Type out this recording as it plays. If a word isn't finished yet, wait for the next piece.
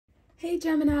Hey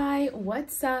Gemini,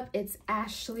 what's up? It's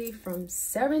Ashley from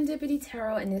Serendipity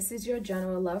Tarot, and this is your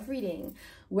general love reading.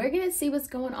 We're going to see what's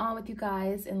going on with you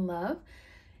guys in love.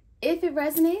 If it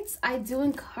resonates, I do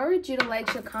encourage you to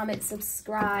like, share, comment,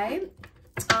 subscribe.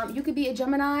 You could be a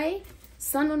Gemini,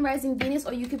 Sun, Moon, Rising, Venus,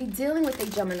 or you could be dealing with a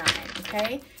Gemini,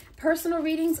 okay? Personal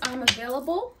readings are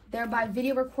available. They're by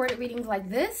video recorded readings like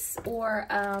this or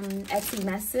Etsy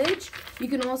message. You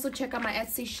can also check out my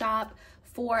Etsy shop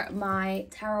for my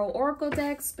tarot oracle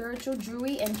deck, spiritual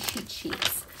jewelry, and cheat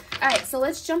sheets. All right, so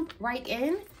let's jump right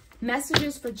in.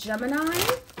 Messages for Gemini.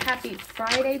 Happy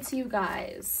Friday to you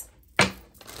guys. All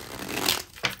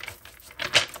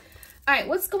right,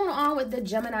 what's going on with the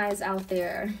Geminis out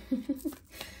there?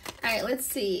 All right, let's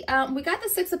see. We got the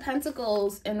Six of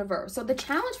Pentacles in reverse. So the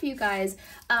challenge for you guys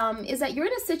is that you're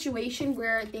in a situation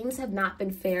where things have not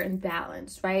been fair and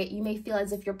balanced, right? You may feel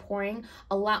as if you're pouring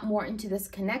a lot more into this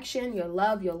connection, your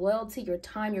love, your loyalty, your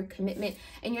time, your commitment,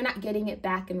 and you're not getting it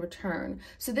back in return.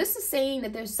 So this is saying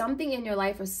that there's something in your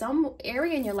life or some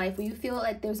area in your life where you feel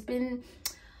like there's been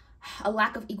a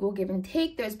lack of equal give and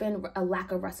take. There's been a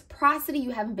lack of reciprocity.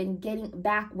 You haven't been getting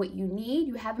back what you need.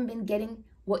 You haven't been getting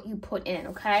what you put in,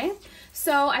 okay?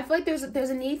 So I feel like there's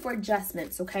a need for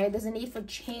adjustments, okay? There's a need for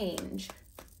change.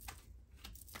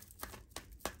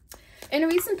 In a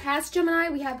recent past, Gemini,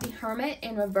 we have the Hermit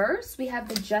in reverse. We have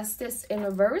the Justice in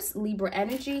reverse, Libra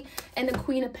energy, and the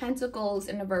Queen of Pentacles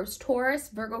in reverse, Taurus,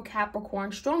 Virgo,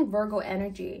 Capricorn, strong Virgo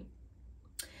energy.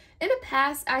 In the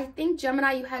past, I think,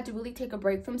 Gemini, you had to really take a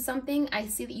break from something. I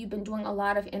see that you've been doing a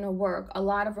lot of inner work, a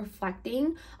lot of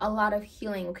reflecting, a lot of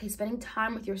healing, okay? Spending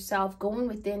time with yourself, going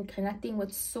within, connecting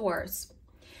with Source.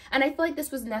 And I feel like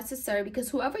this was necessary because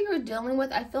whoever you're dealing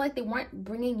with, I feel like they weren't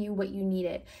bringing you what you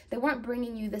needed. They weren't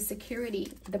bringing you the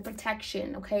security, the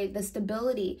protection, okay? The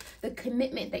stability, the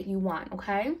commitment that you want,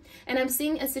 okay? And I'm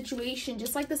seeing a situation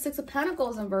just like the Six of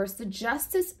Pentacles in reverse, the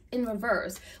Justice in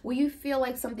reverse, where you feel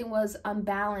like something was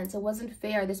unbalanced, it wasn't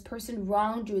fair, this person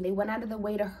wronged you, they went out of the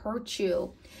way to hurt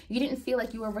you. You didn't feel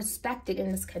like you were respected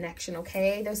in this connection,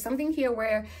 okay? There's something here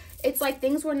where it's like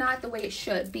things were not the way it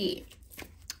should be.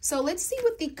 So let's see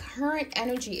what the current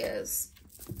energy is.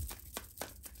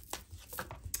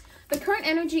 The current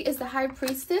energy is the High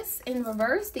Priestess in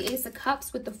reverse, the Ace of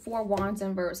Cups with the Four Wands in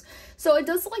reverse. So it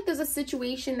does look like there's a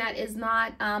situation that is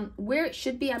not where it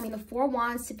should be. I mean, the Four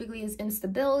Wands typically is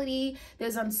instability.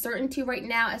 There's uncertainty right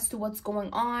now as to what's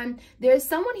going on. There's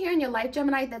someone here in your life,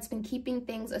 Gemini, that's been keeping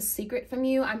things a secret from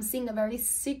you. I'm seeing a very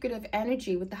secretive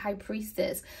energy with the High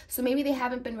Priestess. So maybe they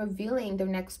haven't been revealing their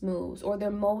next moves or their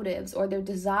motives or their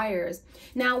desires.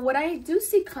 Now, what I do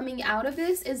see coming out of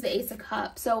this is the Ace of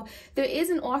Cups. So there is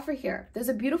an offer here. There's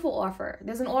a beautiful offer.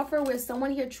 There's an offer where someone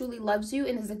here truly loves you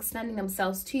and is extending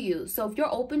themselves to you. So if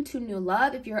you're open to new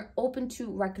love, if you're open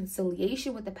to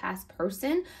reconciliation with the past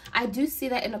person, I do see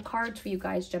that in the cards for you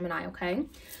guys, Gemini, okay?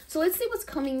 So let's see what's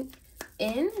coming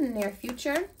in the near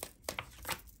future.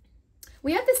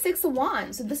 We have the Six of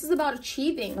Wands. So this is about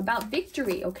achieving, about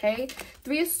victory, okay?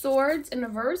 Three of Swords in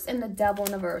reverse and the Devil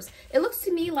in reverse. It looks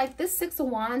to me like this Six of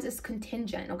Wands is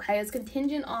contingent, okay? It's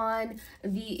contingent on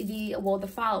the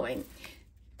following.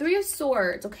 Three of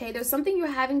Swords, okay? There's something you're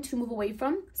having to move away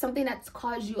from, something that's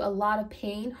caused you a lot of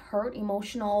pain, hurt,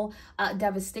 emotional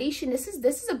devastation. This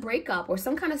is a breakup or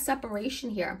some kind of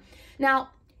separation here. Now,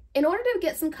 in order to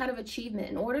get some kind of achievement,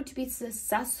 in order to be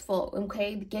successful,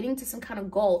 okay, getting to some kind of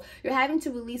goal, you're having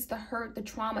to release the hurt, the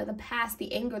trauma, the past,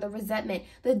 the anger, the resentment.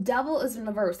 The Devil is in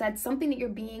reverse. That's something that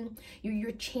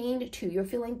you're chained to, you're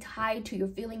feeling tied to, you're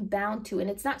feeling bound to, and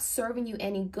it's not serving you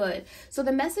any good. So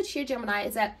the message here, Gemini,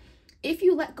 is that if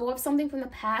you let go of something from the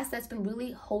past that's been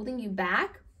really holding you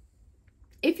back,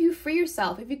 if you free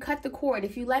yourself, if you cut the cord,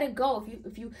 if you let it go,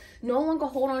 if you no longer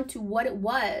hold on to what it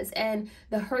was and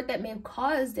the hurt that may have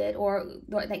caused it or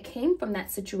that came from that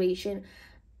situation,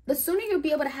 the sooner you'll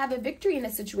be able to have a victory in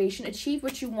this situation, achieve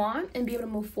what you want, and be able to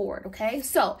move forward, okay?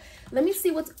 So let me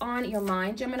see what's on your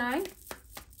mind, Gemini.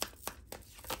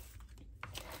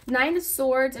 Nine of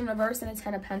Swords in reverse and a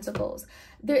Ten of Pentacles.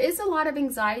 There is a lot of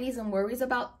anxieties and worries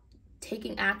about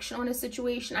taking action on a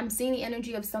situation. I'm seeing the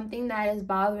energy of something that is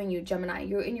bothering you, Gemini.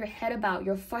 You're in your head about,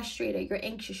 you're frustrated, you're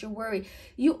anxious, you're worried.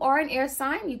 You are an air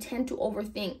sign, you tend to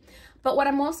overthink. But what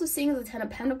I'm also seeing is the Ten of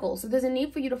Pentacles. So there's a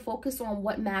need for you to focus on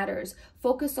what matters.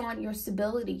 Focus on your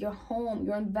stability, your home,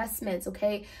 your investments,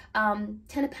 okay?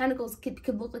 Ten of Pentacles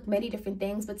could look like many different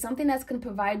things, but something that's going to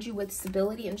provide you with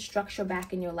stability and structure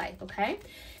back in your life, okay?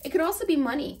 It could also be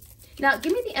money. Now,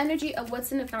 give me the energy of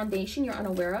what's in the foundation you're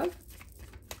unaware of.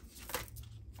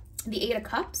 The Eight of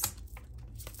Cups,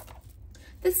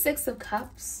 the Six of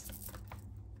Cups,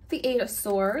 the Eight of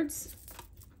Swords,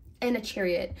 and a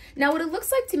Chariot. Now, what it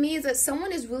looks like to me is that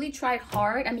someone has really tried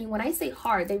hard. I mean, when I say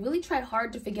hard, they really tried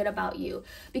hard to forget about you,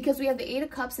 because we have the 8 of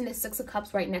Cups and the 6 of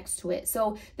Cups right next to it.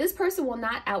 So this person will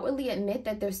not outwardly admit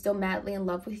that they're still madly in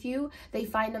love with you. They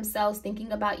find themselves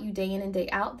thinking about you day in and day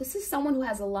out. This is someone who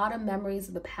has a lot of memories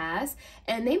of the past,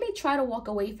 and they may try to walk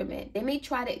away from it. They may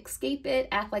try to escape it,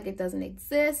 act like it doesn't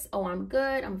exist. Oh, I'm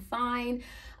good, I'm fine.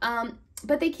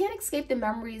 But they can't escape the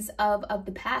memories of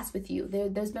the past with you.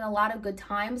 There's been a lot of good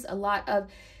times, a lot of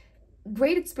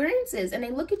great experiences, and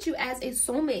they look at you as a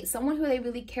soulmate, someone who they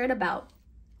really cared about.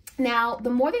 Now,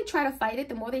 the more they try to fight it,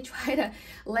 the more they try to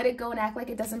let it go and act like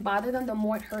it doesn't bother them, the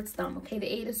more it hurts them, okay?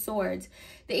 The 8 of Swords.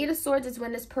 The 8 of Swords is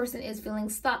when this person is feeling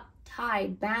stuck,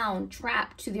 tied, bound,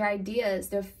 trapped to their ideas,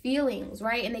 their feelings,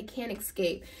 right? And they can't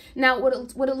escape. Now, what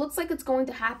it looks like it's going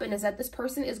to happen is that this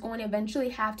person is going to eventually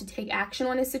have to take action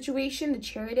on a situation. The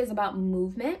Chariot is about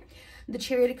movement. The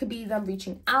Chariot could be them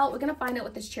reaching out. We're going to find out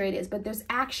what this Chariot is, but there's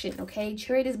action, okay?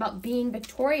 Chariot is about being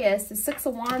victorious. The 6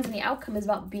 of Wands and the outcome is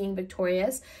about being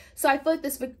victorious. So I feel like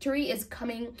this victory is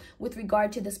coming with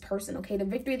regard to this person, okay? The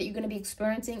victory that you're going to be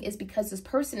experiencing is because this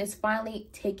person is finally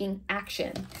taking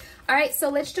action. All right, so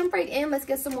let's jump right in. Let's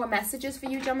get some more messages for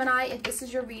you, Gemini. If this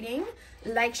is your reading,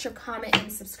 like, share, comment,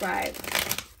 and subscribe.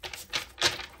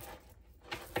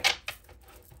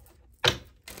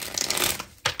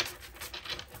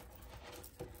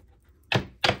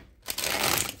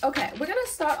 Okay, we're going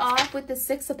to start off with the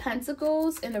 6 of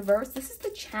Pentacles in reverse. This is the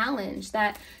challenge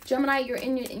that, Gemini, you're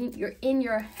in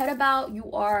your head about,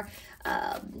 you're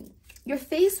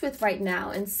faced with right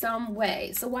now in some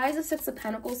way. So why is the 6 of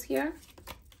Pentacles here?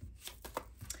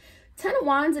 10 of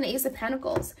Wands and Ace of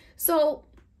Pentacles. So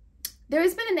there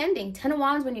has been an ending. 10 of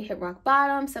Wands, when you hit rock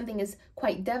bottom, something is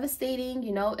quite devastating,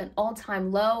 you know, an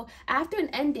all-time low. After an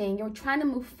ending, you're trying to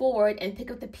move forward and pick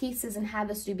up the pieces and have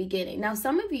this new beginning. Now,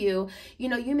 some of you, you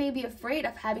know, you may be afraid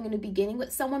of having a new beginning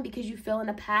with someone because you feel in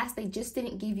the past they just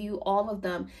didn't give you all of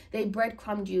them. They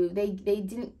breadcrumbed you. They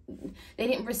didn't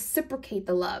reciprocate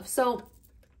the love. So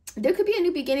there could be a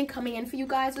new beginning coming in for you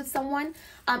guys with someone.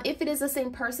 If it is the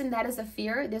same person, that is a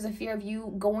fear. There's a fear of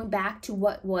you going back to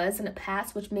what was in the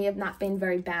past, which may have not been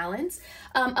very balanced.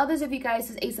 Others of you guys,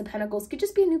 this Ace of Pentacles, could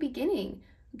just be a new beginning.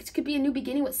 It could be a new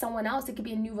beginning with someone else. It could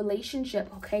be a new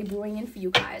relationship, okay, brewing in for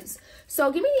you guys.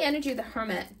 So give me the energy of the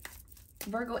Hermit.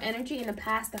 Virgo energy in the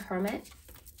past, the Hermit.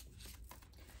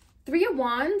 3 of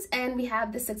Wands, and we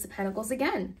have the 6 of Pentacles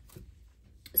again.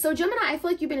 So Gemini, I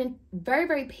feel like you've been very,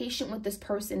 very patient with this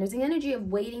person. There's the energy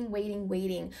of waiting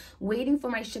for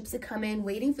my ships to come in,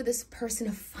 waiting for this person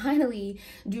to finally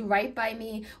do right by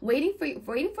me, waiting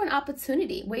for an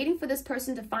opportunity, waiting for this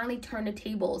person to finally turn the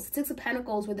tables. 6 of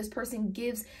Pentacles, where this person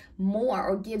gives more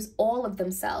or gives all of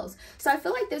themselves. So I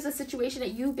feel like there's a situation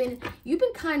that you've been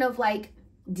kind of like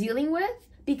dealing with,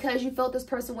 because you felt this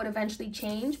person would eventually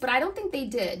change, but I don't think they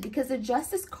did, because the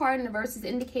Justice card in the reverse is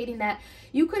indicating that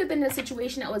you could have been in a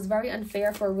situation that was very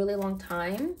unfair for a really long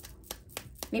time.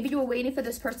 Maybe you were waiting for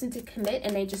this person to commit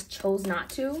and they just chose not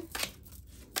to.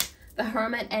 The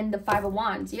Hermit and the 5 of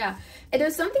Wands, yeah. And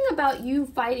there's something about you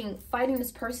fighting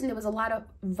this person. There was a lot of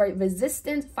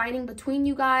resistance, fighting between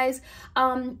you guys.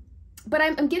 But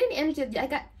I'm getting the energy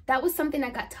that was something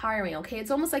that got tiring, okay? It's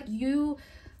almost like you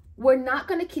we're not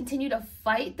going to continue to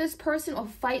fight this person or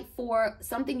fight for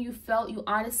something you felt you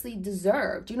honestly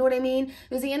deserved. You know what I mean?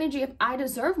 There's the energy of, I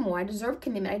deserve more. I deserve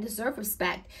commitment. I deserve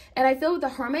respect. And I feel with the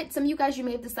Hermit, some of you guys, you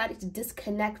may have decided to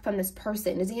disconnect from this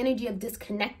person. There's the energy of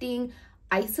disconnecting,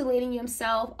 isolating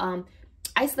yourself from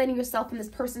this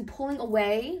person, pulling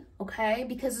away, okay?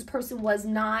 Because this person was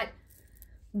not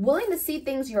willing to see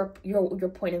things your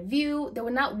point of view. They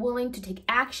were not willing to take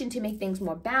action to make things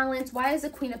more balanced. Why is the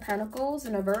Queen of Pentacles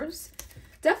in reverse?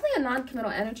 Definitely a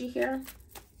non-committal energy here.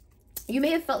 You may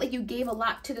have felt like you gave a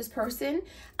lot to this person,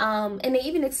 and they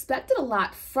even expected a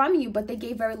lot from you, but they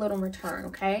gave very little in return,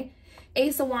 okay?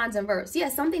 Ace of Wands in reverse. Yeah,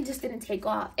 something just didn't take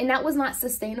off, and that was not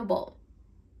sustainable.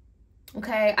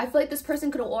 Okay, I feel like this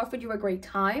person could have offered you a great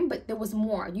time, but there was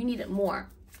more. You needed more.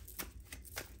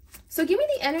 So give me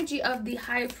the energy of the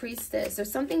High Priestess.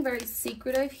 There's something very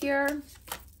secretive here.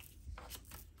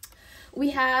 We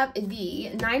have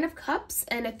the 9 of Cups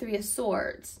and a 3 of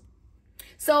Swords.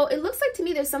 So it looks like to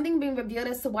me there's something being revealed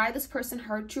as to why this person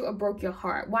hurt you or broke your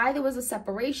heart. Why there was a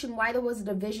separation, why there was a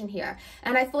division here.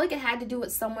 And I feel like it had to do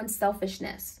with someone's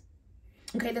selfishness.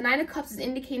 Okay, the 9 of Cups is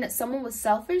indicating that someone was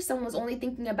selfish. Someone was only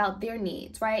thinking about their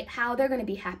needs, right? How they're going to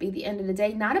be happy at the end of the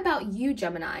day, not about you,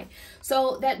 Gemini.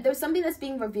 So that there's something that's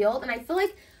being revealed. And I feel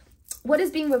like what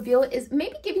is being revealed is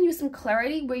maybe giving you some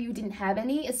clarity where you didn't have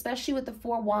any, especially with the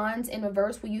 4 Wands in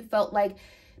reverse, where you felt like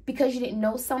because you didn't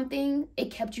know something,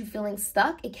 it kept you feeling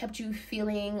stuck. It kept you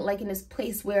feeling like in this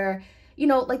place where, you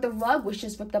know, like the rug was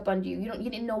just ripped up under you. You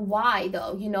didn't know why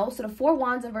though, you know? So the Four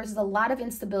Wands in reverse is a lot of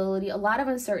instability, a lot of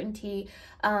uncertainty,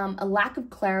 a lack of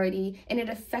clarity, and it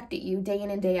affected you day in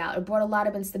and day out. It brought a lot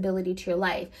of instability to your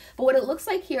life. But what it looks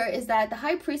like here is that the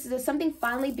High Priestess, is something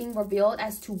finally being revealed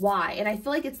as to why. And I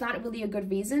feel like it's not really a good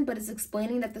reason, but it's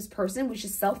explaining that this person was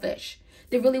just selfish.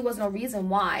 There really was no reason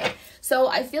why. So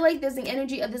I feel like there's the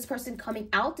energy of this person coming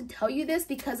out to tell you this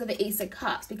because of the Ace of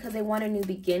Cups, because they want a new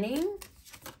beginning.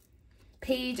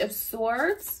 Page of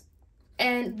Swords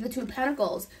and the Two of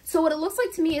Pentacles. So what it looks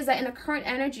like to me is that in a current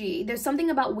energy, there's something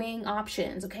about weighing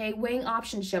options, okay? Weighing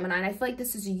options, Gemini, and I feel like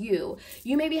this is you.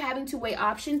 You may be having to weigh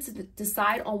options to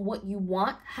decide on what you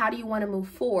want. How do you want to move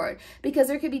forward? Because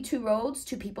there could be two roads,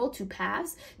 two people, two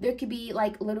paths. There could be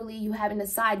like literally you having to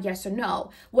decide yes or no.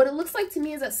 What it looks like to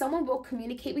me is that someone will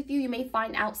communicate with you. You may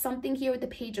find out something here with the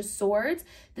Page of Swords.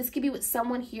 This could be with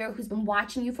someone here who's been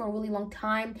watching you for a really long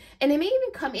time, and they may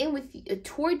even come in with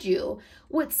toward you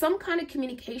with some kind of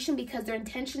communication because their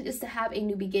intention is to have a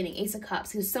new beginning. Ace of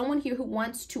Cups. There's someone here who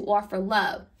wants to offer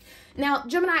love. Now,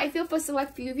 Gemini, I feel for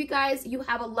select few of you guys, you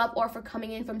have a love offer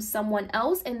coming in from someone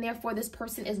else, and therefore this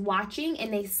person is watching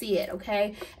and they see it,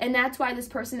 okay? And that's why this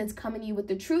person is coming to you with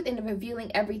the truth and revealing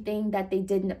everything that they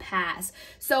did in the past.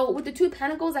 So with the Two of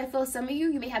Pentacles, I feel some of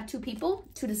you may have two people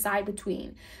to decide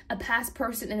between, a past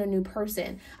person and a new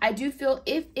person. I do feel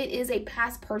if it is a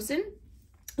past person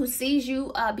who sees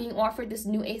you being offered this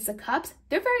new Ace of Cups,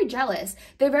 they're very jealous.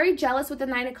 They're very jealous with the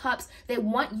Nine of Cups. They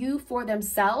want you for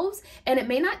themselves, and it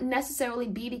may not necessarily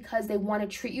be because they want to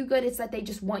treat you good. It's that they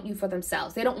just want you for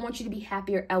themselves. They don't want you to be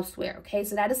happier elsewhere, okay?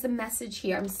 So that is the message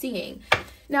here I'm seeing.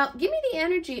 Now, give me the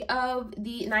energy of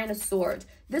the Nine of Swords.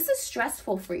 This is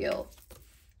stressful for you.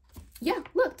 Yeah,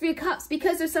 look, Three of Cups,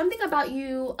 because there's something about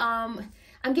you,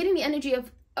 I'm getting the energy of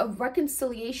a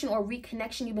reconciliation or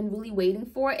reconnection you've been really waiting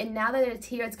for, and now that it's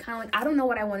here, it's kind of like, I don't know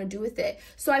what I want to do with it.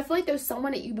 So I feel like there's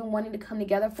someone that you've been wanting to come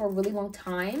together for a really long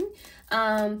time.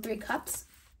 Three of Cups.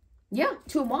 Yeah,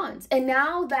 Two of Wands. And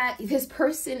now that this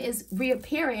person is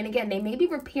reappearing, and again, they may be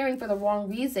reappearing for the wrong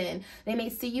reason. They may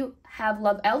see you have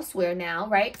love elsewhere now,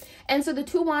 right? And so the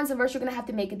Two of Wands in reverse, you're going to have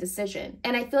to make a decision.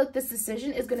 And I feel like this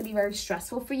decision is going to be very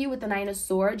stressful for you with the Nine of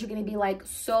Swords. You're going to be like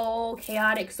so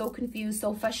chaotic, so confused,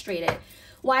 so frustrated.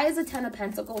 Why is the Ten of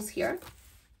Pentacles here?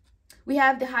 We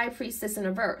have the High Priestess in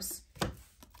reverse.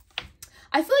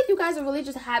 I feel like you guys are really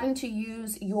just having to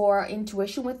use your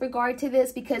intuition with regard to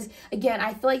this because, again,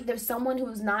 I feel like there's someone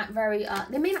who's not very,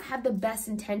 they may not have the best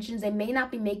intentions. They may not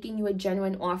be making you a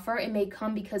genuine offer. It may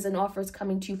come because an offer is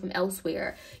coming to you from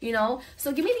elsewhere, you know?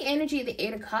 So give me the energy of the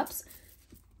Eight of Cups.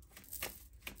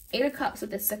 Eight of Cups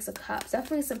with the Six of Cups.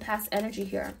 Definitely some past energy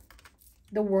here.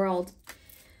 The World.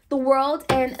 The World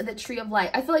and the Tree of Light.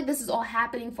 I feel like this is all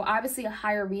happening for obviously a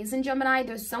higher reason, Gemini.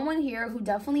 There's someone here who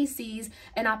definitely sees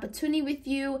an opportunity with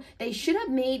you. They should have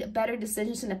made better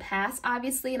decisions in the past,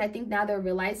 obviously, and I think now they're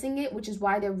realizing it, which is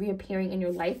why they're reappearing in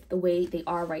your life the way they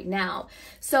are right now.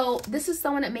 So this is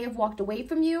someone that may have walked away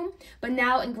from you, but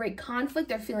now in great conflict,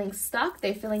 they're feeling stuck.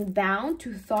 They're feeling bound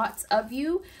to thoughts of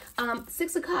you.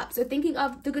 Six of Cups. They're thinking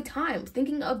of the good times,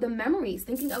 thinking of the memories,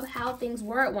 thinking of how things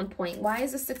were at one point. Why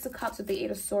is the Six of Cups with the Eight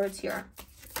of Swords here?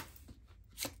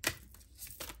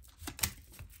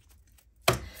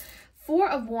 Four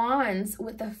of Wands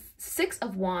with the Six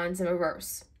of Wands in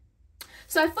reverse.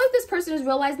 So I feel like this person is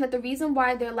realizing that the reason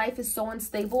why their life is so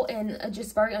unstable and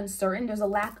just very uncertain, there's a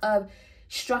lack of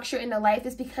structure in their life,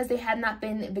 is because they had not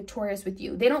been victorious with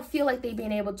you. They don't feel like they've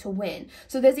been able to win.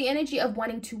 So there's the energy of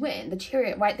wanting to win, the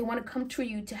Chariot, right? They want to come to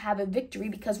you to have a victory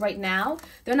because right now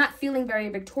they're not feeling very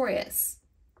victorious.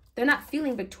 They're not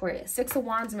feeling victorious. Six of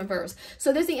Wands in reverse.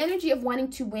 So there's the energy of wanting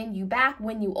to win you back,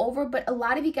 win you over. But a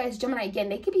lot of you guys, Gemini, again,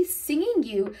 they could be seeing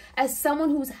you as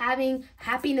someone who's having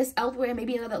happiness elsewhere.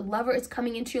 Maybe another lover is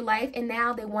coming into your life and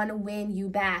now they want to win you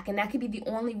back. And that could be the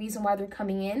only reason why they're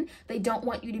coming in. They don't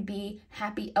want you to be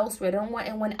happy elsewhere. They don't want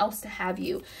anyone else to have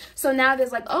you. So now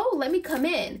there's like, oh, let me come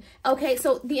in. Okay,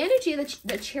 so the energy of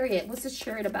the Chariot, what's this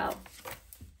Chariot about?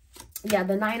 Yeah,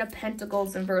 the Nine of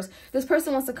Pentacles in reverse. This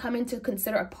person wants to come in to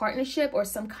consider a partnership or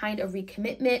some kind of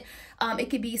recommitment. It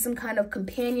could be some kind of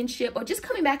companionship or just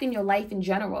coming back in your life in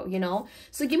general, you know?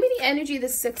 So give me the energy of the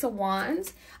Six of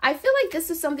Wands. I feel like this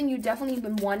is something you definitely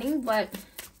been wanting, but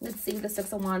let's see the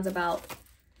Six of Wands about.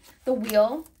 The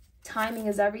Wheel. Timing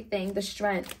is everything. The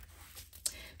Strength.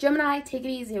 Gemini, take it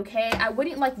easy, okay? I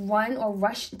wouldn't like run or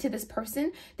rush to this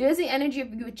person. There's the energy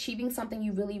of you achieving something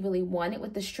you really, really wanted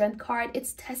with the Strength card.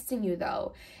 It's testing you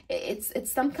though. It's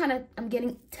some kind of, I'm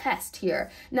getting test here.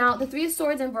 Now, the Three of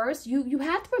Swords in reverse, you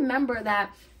have to remember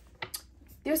that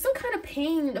there's some kind of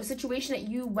pain or situation that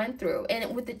you went through.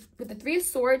 And with the Three of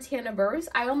Swords here in reverse,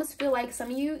 I almost feel like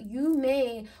some of you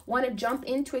may want to jump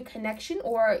into a connection,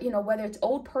 or, you know, whether it's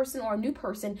old person or a new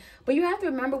person, but you have to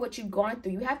remember what you've gone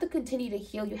through. You have to continue to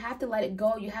heal. You have to let it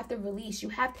go. You have to release. You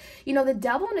have, you know, the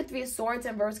Devil and the Three of Swords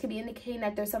in reverse can be indicating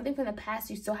that there's something from the past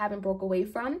you still haven't broke away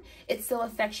from. It still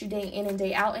affects you day in and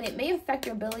day out, and it may affect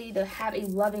your ability to have a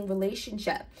loving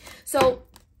relationship. So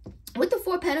with the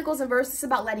Four of Pentacles in reverse, it's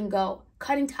about letting go,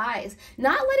 cutting ties,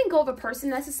 not letting go of a person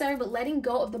necessarily, but letting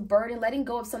go of the burden, letting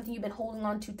go of something you've been holding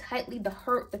on to tightly, the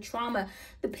hurt, the trauma,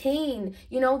 the pain,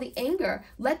 you know, the anger.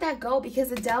 Let that go, because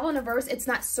the Devil in reverse, it's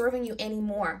not serving you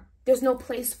anymore. There's no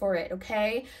place for it,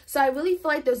 okay? So I really feel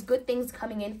like there's good things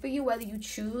coming in for you, whether you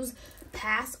choose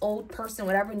past, old person,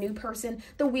 whatever, new person.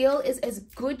 The wheel is as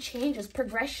good changes,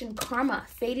 progression, karma,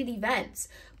 fated events.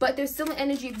 But there's still an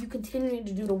energy of you continuing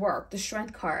to do the work, the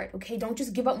Strength card, okay? Don't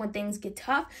just give up when things get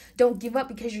tough. Don't give up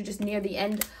because you're just near the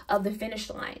end of the finish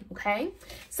line, okay?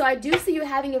 So I do see you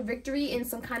having a victory in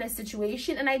some kind of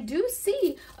situation, and I do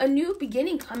see a new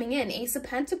beginning coming in. Ace of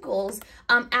Pentacles,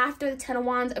 after the Ten of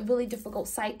Wands, a really difficult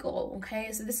cycle,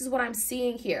 okay? So this is what I'm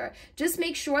seeing here. Just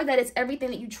make sure that it's everything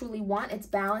that you truly want. It's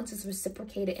balanced, it's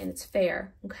reciprocated, and it's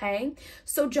fair, okay?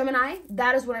 So Gemini,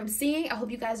 that is what I'm seeing. I hope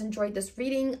you guys enjoyed this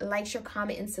reading. Like, share,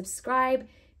 comment, and subscribe.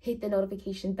 Hit the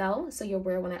notification bell so you're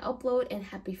aware when I upload. And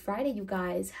happy Friday, you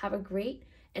guys. Have a great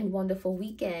and wonderful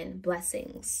weekend.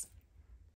 Blessings.